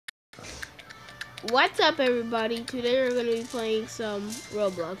What's up, everybody? Today we're going to be playing some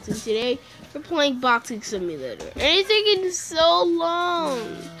Roblox, and today we're playing Boxing Simulator. And it's taking so long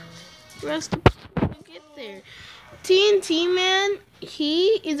for us to get there. TNT Man, he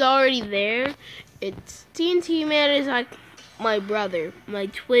is already there. TNT Man is like my brother, my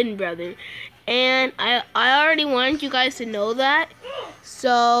twin brother, and I already wanted you guys to know that.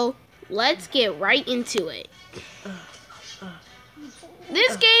 So let's get right into it.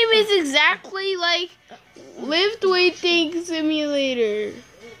 This game is exactly like Lift Weighting Simulator.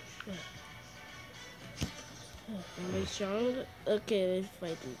 Am I strong? Okay, let's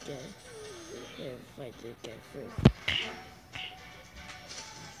fight this guy. First.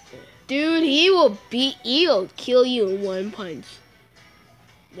 Dude, he'll kill you in one punch.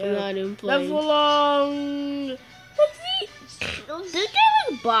 Yeah. Not in play. That's long. What's he? This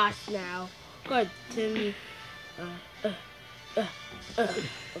guy is boss now. God, Timmy.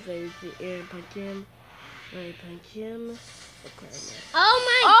 Okay, we see Aaron punch him. Aaron punch him. Okay, oh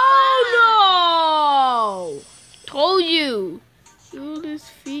my god! Oh no! Told you! He'll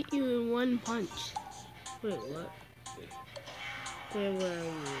defeat you in one punch. Wait, what? Where are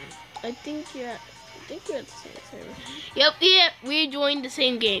you? I think you're at the same server. Yep, we joined the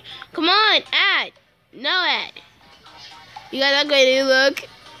same game. Come on, add! No add. You got a good look?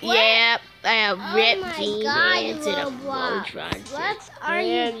 What? Yep. I have ripped jeans and a Voltron. What are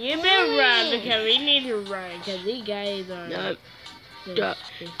you doing? You better run because we need to run because these guys are... No.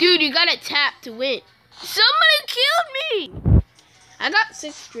 Dude, you gotta tap to win. Somebody killed me! I got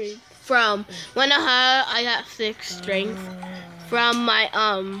 6 strength from when I got 6 strength from my strength.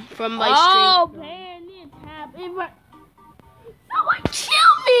 Oh man, you tap. Someone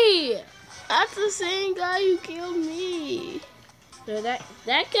killed me! That's the same guy who killed me. So that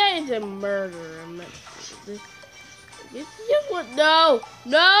guy is a murderer. No!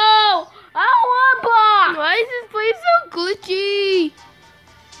 I don't want box! Why is this place so glitchy?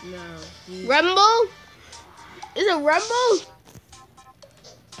 No. Rumble? Is it Rumble?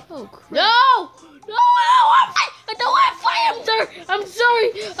 Oh crap. No! I don't want to fight! I'm sorry!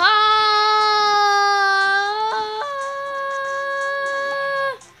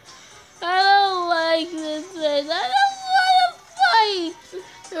 I don't like this place. I don't want to fight!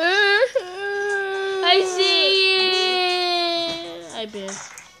 I see it! I bet.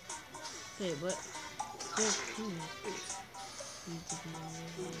 Wait, what?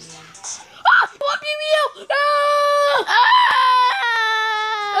 Ah! What beat me up? No!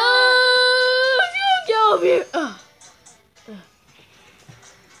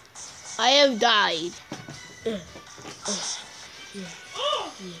 I have died.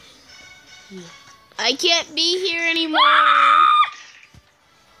 I can't be here anymore.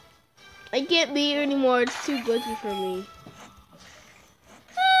 I can't be here anymore. It's too glitchy for me.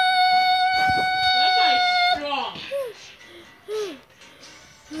 That guy's strong.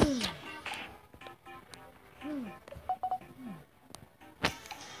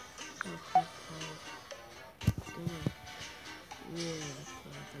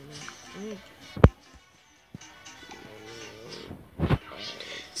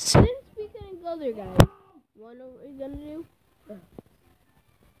 Since we couldn't go there, guys, what are we gonna do?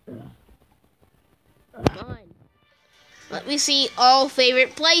 Come on. Let me see all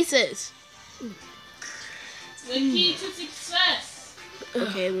favorite places. The key to success.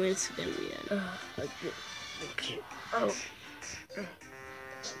 Okay, when it's gonna be done. Okay. Oh.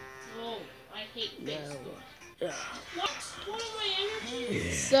 Oh, I hate Facebook. What am I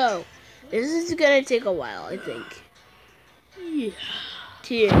energy? So, this is gonna take a while, I think. Yeah.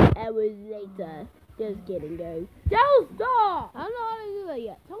 2 hours later. Just kidding, guys. Don't stop! I don't know how to do that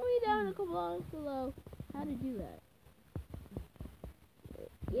yet. Tell me down a couple comments below how to do that.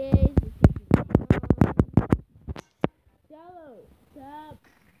 Yes. Shallow. Stop.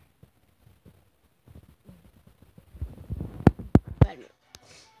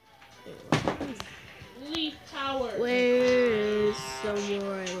 Leaf power. Where is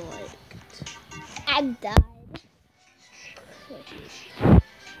somewhere I liked? I died.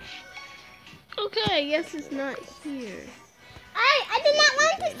 Okay, I guess it's not here. I did not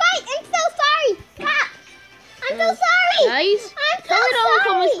want to fight. I'm so sorry. Stop. I'm so sorry. Guys, I'm so tell me down in the sorry.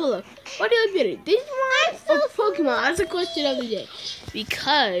 comments below. What do you like better, Digimon I'm so or Pokemon? That's the question of the day.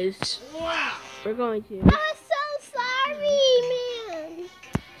 Because Wow. we're going to. I'm so sorry, man.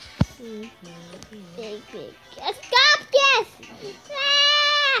 Stop this.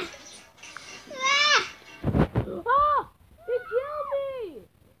 Oh, he killed me!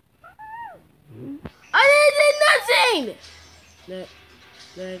 I did nothing!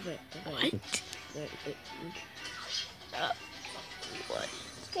 What? What?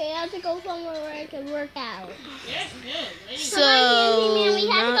 Okay, I have to go somewhere where I can work out. Yeah, good. So, we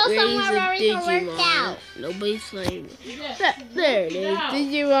have to not go somewhere raise a where we can work out. Digimon. Nobody's playing it. Yeah. There it is.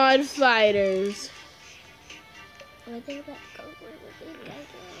 Digimon Fighters. Where they go? Where would they guys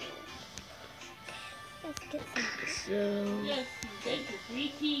go? Let's get some. So, Yes, get your 3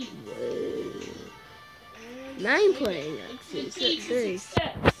 keys. now I'm playing actually. The key to There.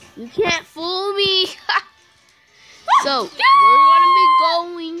 success. You can't fool me. So, we're gonna be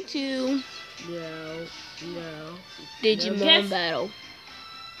going to Digimon battle.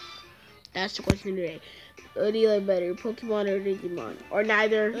 That's the question today. What do you like better, Pokemon or Digimon? Or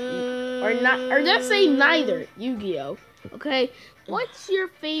neither? Or not? Or just say neither. Yu-Gi-Oh. Okay. What's your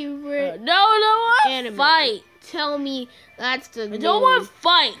favorite? Anime? Fight. Tell me. That's the. I don't want to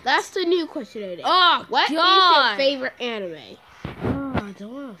fight. That's the new question today. Oh, What is God. your favorite anime? Oh, I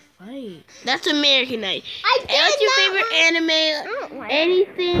don't want to fight. That's American Night. I And what's your favorite anime?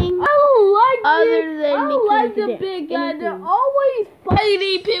 Anything I don't like other than I don't like the Mickey big guy. They're Anything. always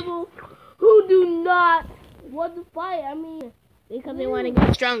fighting people who do not want to fight. I mean, Because they want to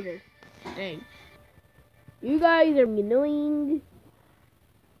get stronger. Dang. You guys are annoying.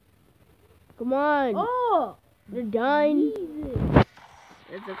 Come on. oh, They're done. Jesus.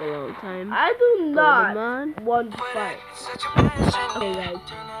 That took a long time. I do not Pokemon. want to fight. Okay, guys.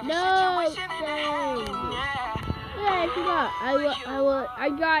 No. Dang. Yeah, I forgot. I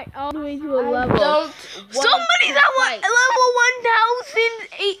got all the way to a level. Somebody's at level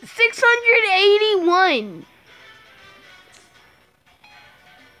 1,681.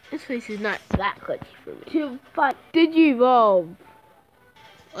 This place is not that clutchy for me. To fight. Did you evolve?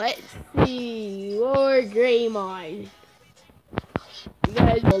 Let's see. Or Greymon. You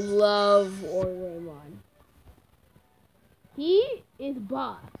guys will love or Greymon. He is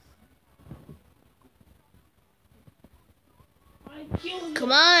boss.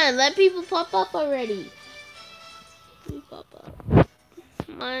 Come on, let people pop up already. Please pop up.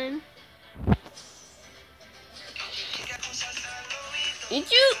 Come on. Did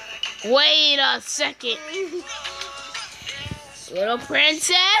you? Wait a second. Little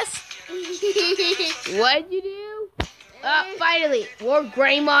princess? What'd you do? Finally, War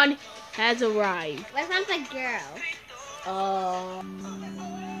Greymon has arrived. What about the girl?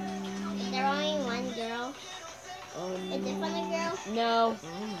 Is there only one girl? Is this one a girl? No.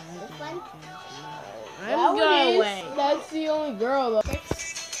 This one? I'm going away. That's the only girl though.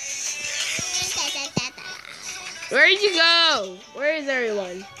 Where'd you go? Where is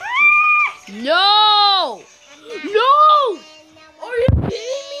everyone? No! No! Are you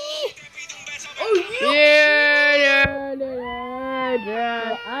kidding me? Are you?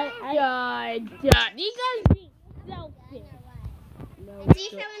 Yeah. You guys be selfish. I see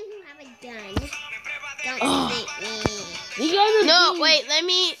someone who have a gun. Don't state me. You guys are no, wait, let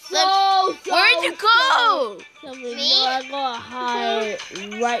me. Where'd you go? Me? I'm gonna hide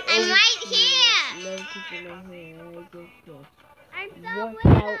right I'm over right here. No, people are here. I'm so Watch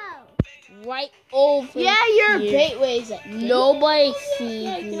little. Right over you're here. gateways. Nobody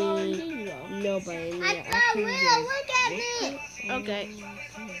sees me. Nobody. I'm so little. Look at me. Okay.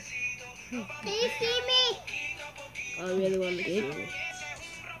 Can you see me? I really want to see you.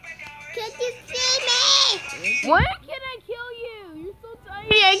 Can you see me? When can I kill you? You're so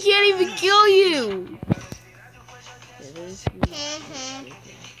tiny. I can't even kill you.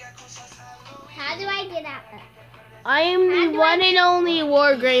 How do I get out? I am the one and only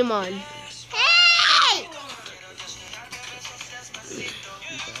War Greymon. Hey!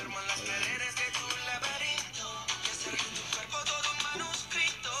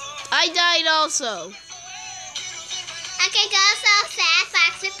 I died also. Okay, go so fast,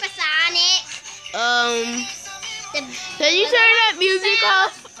 like supersonic. Can you turn that music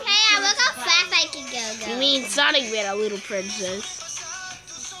off? Hey, look how fast I can go. You mean Sonic Man, a little princess?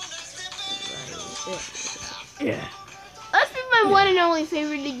 Yeah. That's been my one and only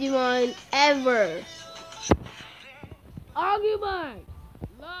favorite Digimon ever. Agumon.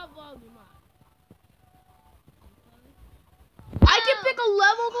 Love Agumon. I can pick a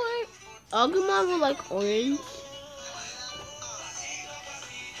level color. Agumon will like orange.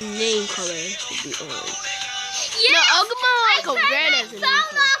 Name color should be orange. Yes! No, Agumon will like a red as a name phone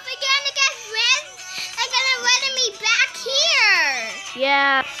color. off again to get red. They're gonna let me back here.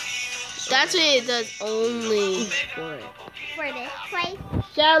 Yeah. That's what it does only for it. For this place?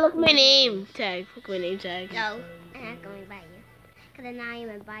 Should look at my name tag. Look at my name tag. No, I'm not going to buy you. Because I'm not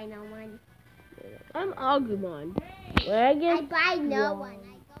even buy no one. I'm Agumon. Where I get? I buy no one.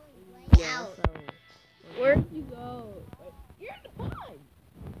 I go out. Where'd you go? You're in the pond.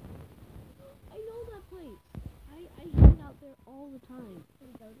 I know that place. I hang out there all the time.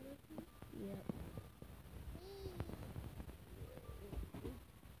 Yep.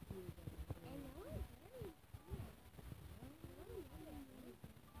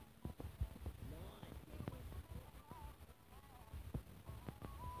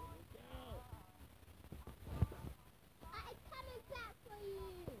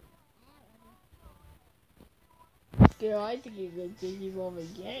 Girl, I think you're going to Digimon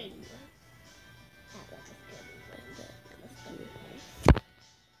again.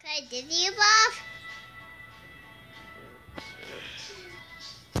 Can I dizzy you, Bob?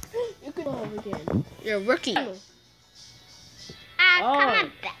 You can go again. You're a rookie. Come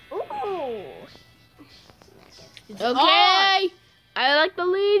on back. Ooh. Okay. I like the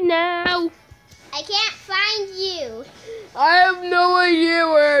lead now. I can't find you. I have no idea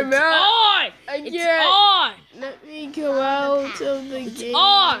where I'm at. On! I It's can't. on! Let me go out of the game.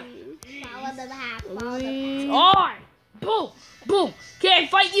 on. Follow the path. Follow the Lead. On! Boom! Boom! Can I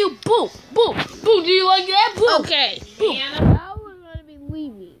fight you? Boom! Boom! Boom! Do you like that? Boom! Okay. Boom! Now we're going to be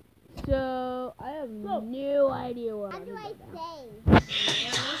leaving. So, I have no idea where How I'm do I at.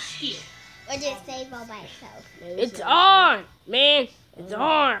 save? Or just save all by itself? It's on, man! It's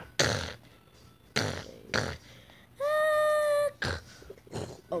on!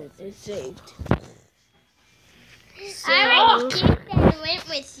 Oh, it's saved. I already did that and went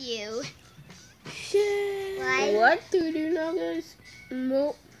with you. Shit. Why? What do we do now, guys?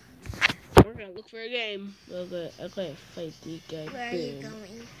 Nope. We're gonna look for a game. Okay, fight these guys. Where are you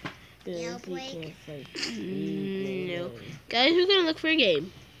going? Jailbreak? No. Guys, we're gonna look for a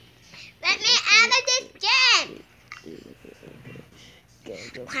game. Let me out of this game.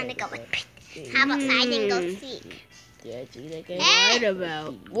 Wanna go with How about hide and go seek? Yeah, see that game right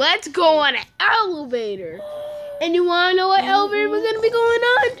about. Let's go on an elevator. And you wanna know what elevator we're gonna be going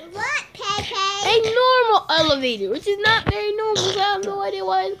on? What, Pepe? A normal elevator, which is not very normal, so I have no idea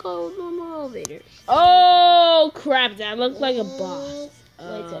why it's called a normal elevator. Oh, crap. That looks like a boss.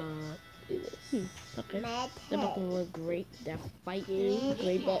 Okay. Mad They're not gonna look great. They're fighting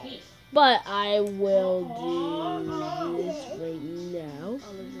great, but I will do this right now.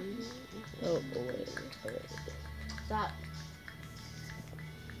 Oh, wait. Stop.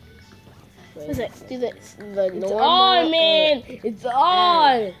 What's it? Do this. The It's normal. on, man! It's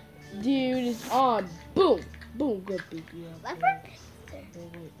on! Dude, it's on. Boom! Boom. Good beat you up. Leopard?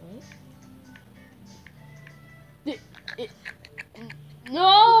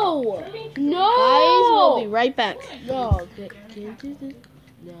 No! No! Guys, we'll be right back. No, can you do this?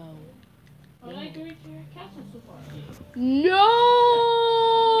 No. No!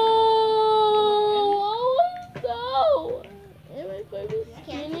 Oh, no! Am I going to be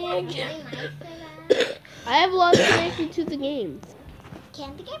skinny again? I have lost connection to the game.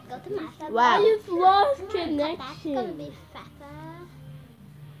 Can't forget, go to master. Wow. I just lost That's gonna connection. be faster.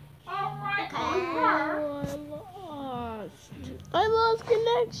 Oh, I lost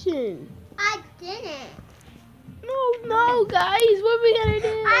connection. I didn't. No, guys. What are we gonna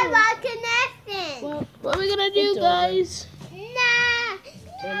do? I lost connection. Well, what are we gonna do, It's guys?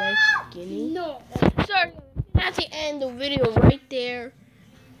 Nah. Am I skinny? No. Sorry, that's the end of the video right there.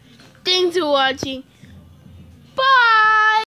 Thanks for watching. Bye.